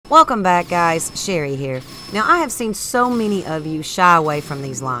Welcome back, guys. Sherry here. Now, I have seen so many of you shy away from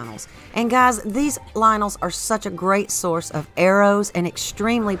these Lynels. And guys, these Lynels are such a great source of arrows and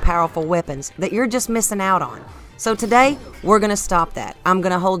extremely powerful weapons that you're just missing out on. So today, we're going to stop that. I'm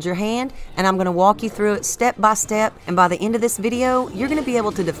going to hold your hand and I'm going to walk you through it step by step. And by the end of this video, you're going to be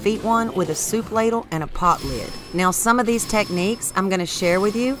able to defeat one with a soup ladle and a pot lid. Now, some of these techniques I'm going to share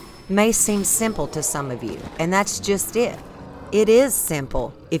with you may seem simple to some of you, and that's just it. It is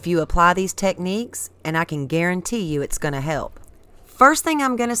simple if you apply these techniques, and I can guarantee you it's going to help. First thing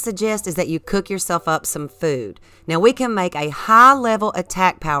I'm going to suggest is that you cook yourself up some food. Now, we can make a high-level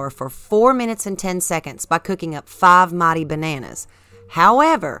attack power for 4 minutes and 10 seconds by cooking up 5 mighty bananas.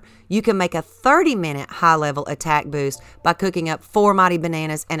 However, you can make a 30-minute high-level attack boost by cooking up 4 mighty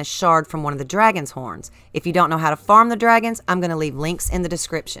bananas and a shard from one of the dragon's horns. If you don't know how to farm the dragons, I'm going to leave links in the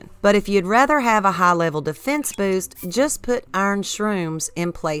description. But if you'd rather have a high-level defense boost, just put iron shrooms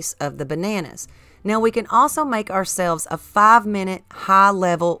in place of the bananas. Now, we can also make ourselves a 5-minute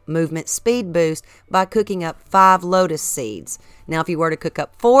high-level movement speed boost by cooking up 5 lotus seeds. Now, if you were to cook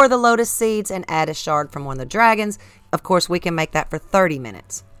up 4 of the lotus seeds and add a shard from one of the dragons, of course, we can make that for 30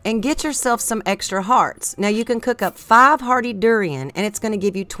 minutes. And get yourself some extra hearts. Now, you can cook up 5 hearty durian, and it's going to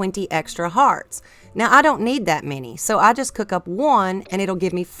give you 20 extra hearts. Now, I don't need that many, so I just cook up 1, and it'll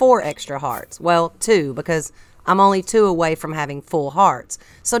give me 4 extra hearts. Well, 2, because I'm only 2 away from having full hearts.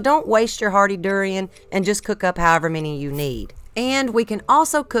 So don't waste your hearty durian and just cook up however many you need. And we can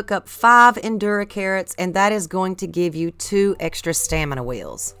also cook up 5 Endura carrots, and that is going to give you 2 extra stamina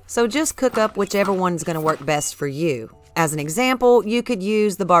wheels. So just cook up whichever one's going to work best for you. As an example, you could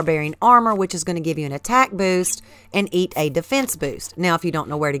use the Barbarian Armor, which is going to give you an attack boost, and eat a defense boost. Now, if you don't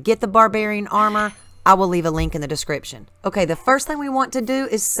know where to get the Barbarian Armor, I will leave a link in the description. Okay, the first thing we want to do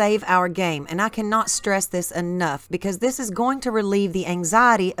is save our game, and I cannot stress this enough because this is going to relieve the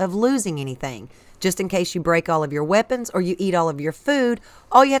anxiety of losing anything. Just in case you break all of your weapons or you eat all of your food,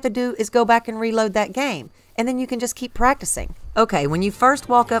 all you have to do is go back and reload that game, and then you can just keep practicing. Okay, when you first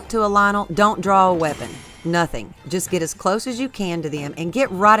walk up to a Lynel, don't draw a weapon. Nothing. Just get as close as you can to them and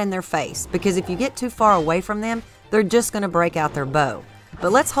get right in their face, because if you get too far away from them, they're just going to break out their bow.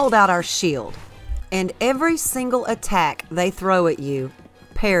 But let's hold out our shield. And every single attack they throw at you,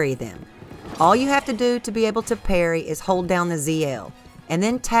 parry them. All you have to do to be able to parry is hold down the ZL, and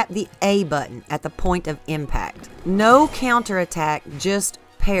then tap the A button at the point of impact. No counterattack, just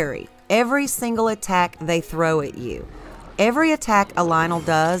parry. Every single attack they throw at you. Every attack a Lynel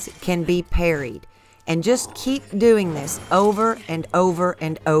does can be parried, and just keep doing this over and over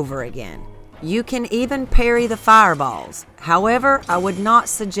and over again. You can even parry the fireballs. However, I would not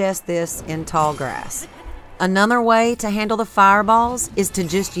suggest this in tall grass. Another way to handle the fireballs is to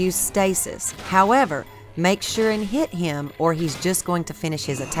just use stasis. However, make sure and hit him or he's just going to finish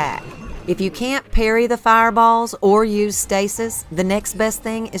his attack. If you can't parry the fireballs or use stasis, the next best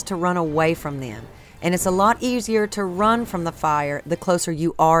thing is to run away from them. And it's a lot easier to run from the fire the closer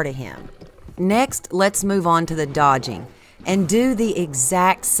you are to him. Next, let's move on to the dodging. And do the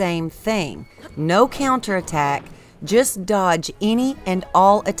exact same thing. No counterattack, just dodge any and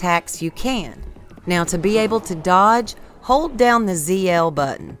all attacks you can. Now, to be able to dodge, hold down the ZL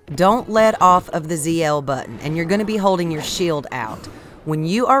button. Don't let off of the ZL button, and you're going to be holding your shield out. When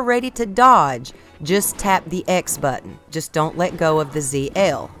you are ready to dodge, just tap the X button. Just don't let go of the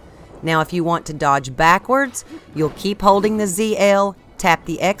ZL. Now, if you want to dodge backwards, you'll keep holding the ZL, tap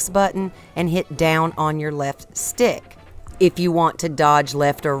the X button, and hit down on your left stick. If you want to dodge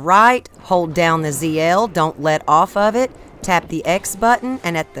left or right, hold down the ZL, don't let off of it, tap the X button,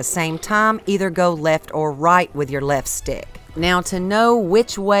 and at the same time, either go left or right with your left stick. Now, to know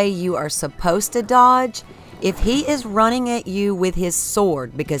which way you are supposed to dodge, if he is running at you with his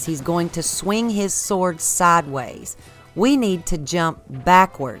sword because he's going to swing his sword sideways, we need to jump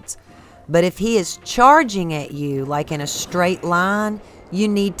backwards. But if he is charging at you like in a straight line, you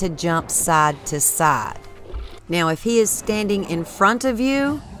need to jump side to side. Now, if he is standing in front of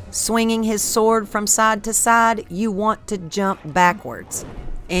you, swinging his sword from side to side, you want to jump backwards.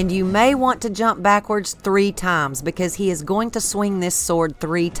 And you may want to jump backwards 3 times because he is going to swing this sword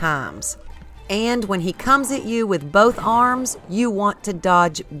 3 times. And when he comes at you with both arms, you want to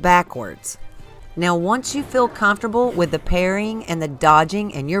dodge backwards. Now, once you feel comfortable with the parrying and the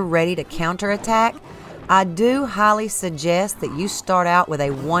dodging and you're ready to counterattack, I do highly suggest that you start out with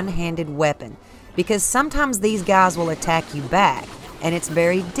a one-handed weapon, because sometimes these guys will attack you back, and it's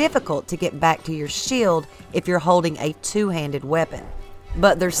very difficult to get back to your shield if you're holding a 2-handed weapon.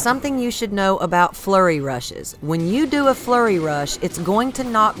 But there's something you should know about flurry rushes. When you do a flurry rush, it's going to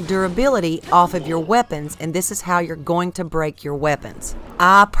knock durability off of your weapons, and this is how you're going to break your weapons.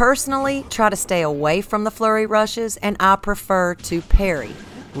 I personally try to stay away from the flurry rushes, and I prefer to parry.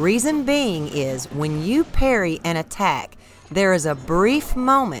 Reason being is when you parry an attack, there is a brief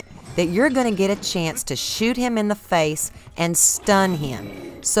moment that you're going to get a chance to shoot him in the face and stun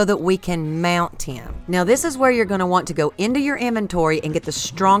him so that we can mount him. Now this is where you're going to want to go into your inventory and get the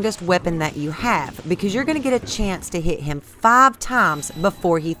strongest weapon that you have, because you're going to get a chance to hit him 5 times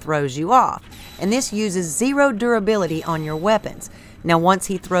before he throws you off. And this uses 0 durability on your weapons. Now once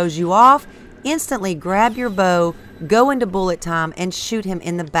he throws you off, instantly grab your bow, go into bullet time, and shoot him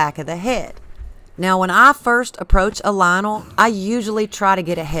in the back of the head. Now when I first approach a Lynel, I usually try to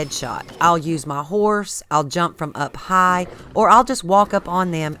get a headshot. I'll use my horse, I'll jump from up high, or I'll just walk up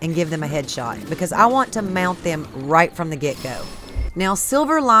on them and give them a headshot because I want to mount them right from the get-go. Now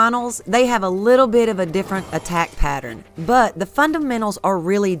silver Lynels, they have a little bit of a different attack pattern, but the fundamentals are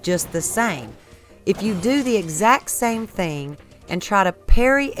really just the same. If you do the exact same thing and try to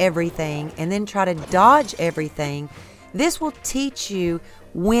parry everything and then try to dodge everything, this will teach you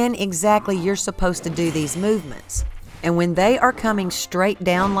when exactly you're supposed to do these movements. And when they are coming straight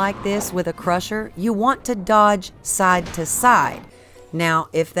down like this with a crusher, you want to dodge side to side. Now,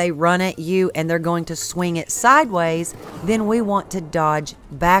 if they run at you and they're going to swing it sideways, then we want to dodge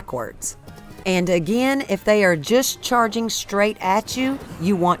backwards. And again, if they are just charging straight at you,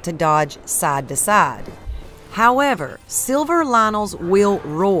 you want to dodge side to side. However, silver Lynels will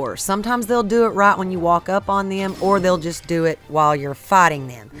roar. Sometimes they'll do it right when you walk up on them, or they'll just do it while you're fighting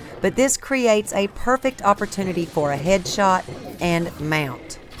them. But this creates a perfect opportunity for a headshot and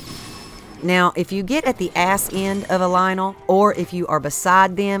mount. Now, if you get at the ass end of a Lynel, or if you are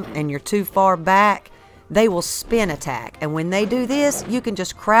beside them and you're too far back, they will spin attack. And when they do this, you can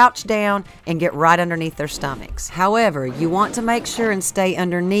just crouch down and get right underneath their stomachs. However, you want to make sure and stay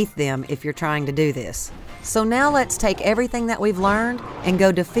underneath them if you're trying to do this. So now let's take everything that we've learned and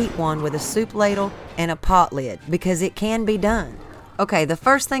go defeat one with a soup ladle and a pot lid, because it can be done. Okay, the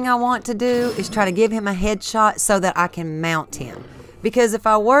first thing I want to do is try to give him a headshot so that I can mount him. Because if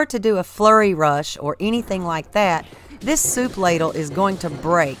I were to do a flurry rush or anything like that, this soup ladle is going to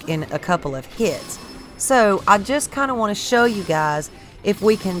break in a couple of hits. So I just kind of want to show you guys if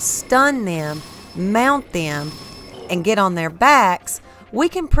we can stun them, mount them, and get on their backs, we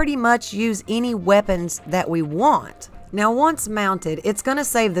can pretty much use any weapons that we want. Now once mounted, it's going to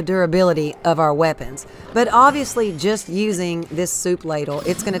save the durability of our weapons, but obviously just using this soup ladle,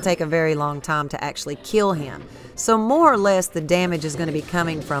 it's going to take a very long time to actually kill him. So more or less the damage is going to be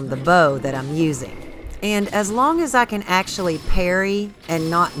coming from the bow that I'm using. And as long as I can actually parry and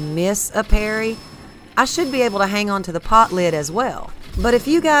not miss a parry, I should be able to hang on to the pot lid as well. But if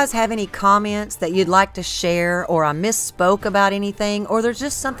you guys have any comments that you'd like to share, or I misspoke about anything, or there's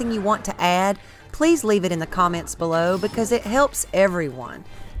just something you want to add, please leave it in the comments below because it helps everyone.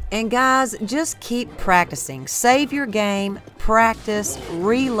 And guys, just keep practicing. Save your game, practice,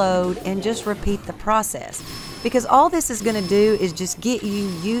 reload, and just repeat the process. Because all this is going to do is just get you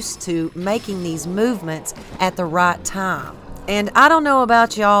used to making these movements at the right time. And I don't know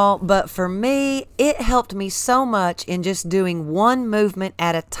about y'all, but for me, it helped me so much in just doing one movement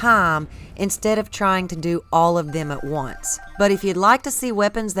at a time instead of trying to do all of them at once. But if you'd like to see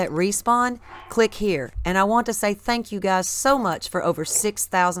weapons that respawn, click here. And I want to say thank you guys so much for over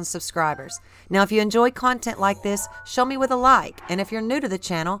 6,000 subscribers. Now, if you enjoy content like this, show me with a like. And if you're new to the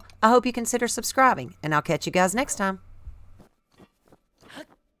channel, I hope you consider subscribing. And I'll catch you guys next time.